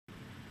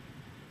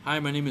Hi,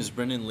 my name is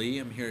Brendan Lee.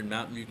 I'm here in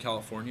Mountain View,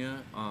 California.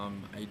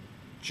 I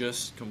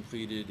just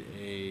completed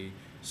a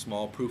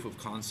small proof of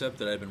concept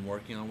that I've been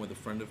working on with a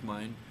friend of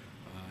mine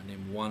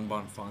named Juan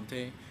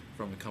Bonfante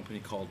from a company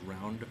called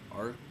Round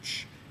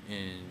Arch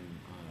in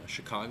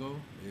Chicago,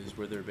 is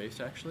where they're based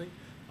actually.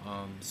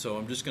 So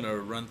I'm just going to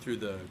run through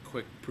the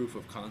quick proof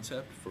of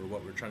concept for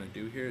what we're trying to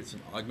do here. It's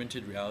an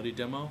augmented reality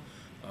demo.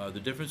 The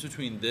difference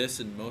between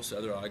this and most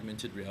other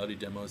augmented reality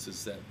demos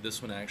is that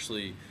this one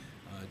actually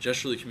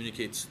gesturally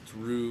communicates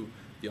through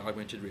the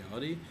augmented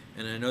reality.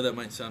 And I know that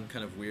might sound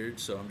kind of weird,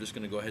 so I'm just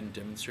going to go ahead and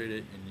demonstrate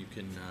it, and you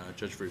can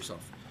judge for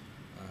yourself.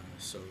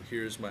 So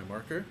here's my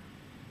marker.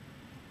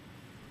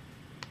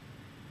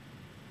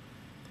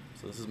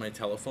 So this is my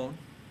telephone,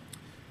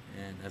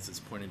 and as it's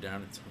pointed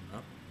down, it's hung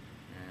up,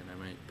 and I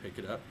might pick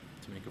it up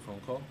to make a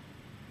phone call.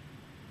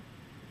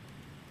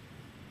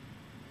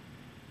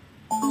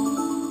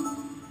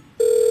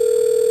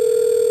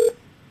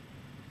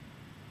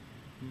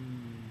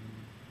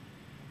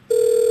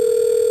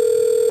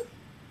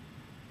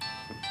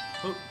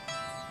 Oh,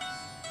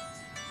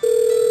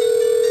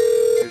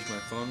 here's my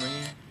phone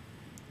ringing.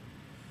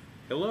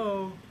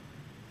 Hello?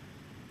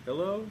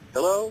 Hello?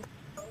 Hello?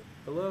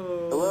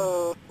 Hello?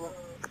 Hello?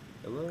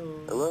 Hello?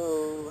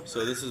 Hello?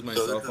 So this is my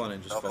cell phone. I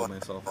just called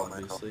myself,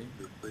 obviously.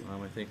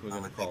 I think we're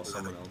going to call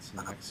someone else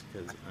next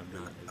because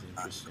I'm not as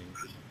interesting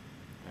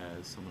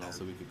as someone else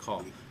that we could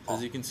call. So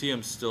as you can see,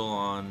 I'm still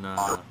on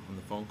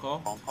the phone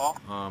call.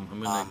 I'm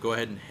going to go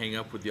ahead and hang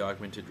up with the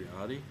augmented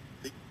reality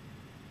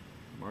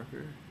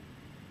marker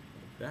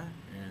like that,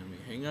 and we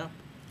hang up,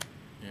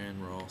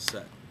 and we're all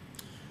set.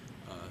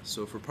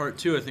 So for part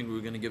two, I think we're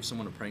going to give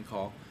someone a prank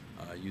call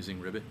using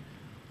Ribbit.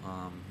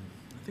 I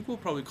think we'll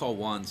probably call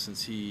Juan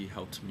since he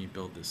helped me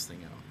build this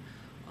thing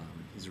out.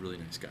 He's a really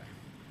nice guy.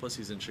 Plus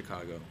he's in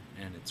Chicago,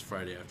 and it's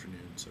Friday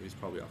afternoon, so he's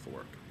probably off of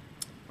work.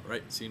 All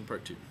right, see you in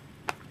part two.